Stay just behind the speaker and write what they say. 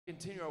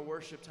Continue our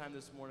worship time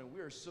this morning.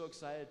 We are so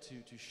excited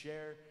to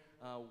share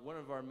one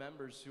of our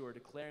members who are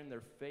declaring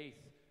their faith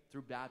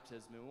through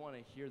baptism, and we want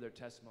to hear their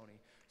testimony.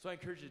 So I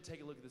encourage you to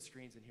take a look at the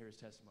screens and hear his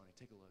testimony.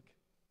 Take a look.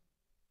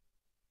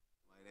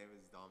 My name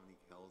is Dominique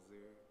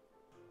Helzer.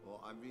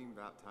 Well, I'm being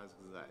baptized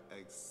because I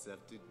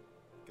accepted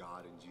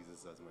God and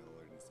Jesus as my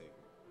Lord and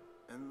Savior.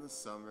 In the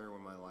summer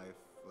when my life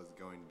was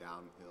going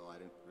downhill,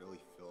 I didn't really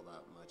feel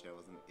that much. I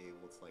wasn't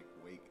able to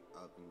wake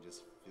up and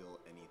just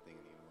feel anything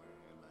anymore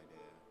in my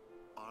day.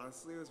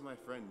 Honestly, it was my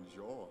friend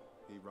Joel.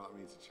 He brought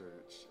me to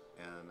church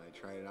and I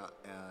tried it out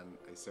and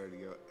I started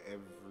to go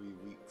every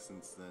week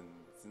since then.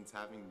 Since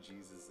having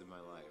Jesus in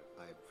my life,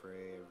 I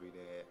pray every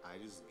day.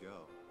 I just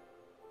go.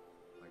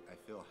 I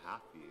feel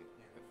happy.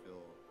 I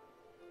feel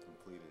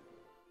completed.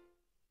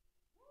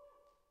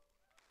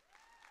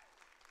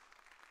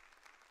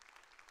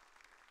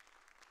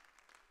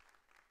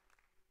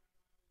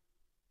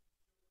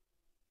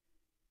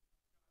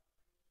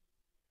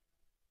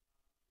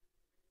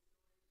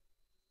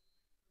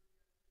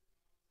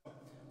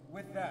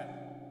 With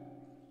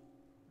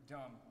that, Dom,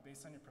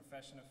 based on your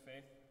profession of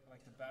faith, I'd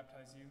like to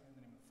baptize you in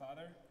the name of the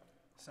Father,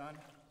 Son,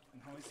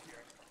 and Holy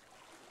Spirit.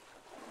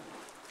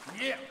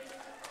 Yeah!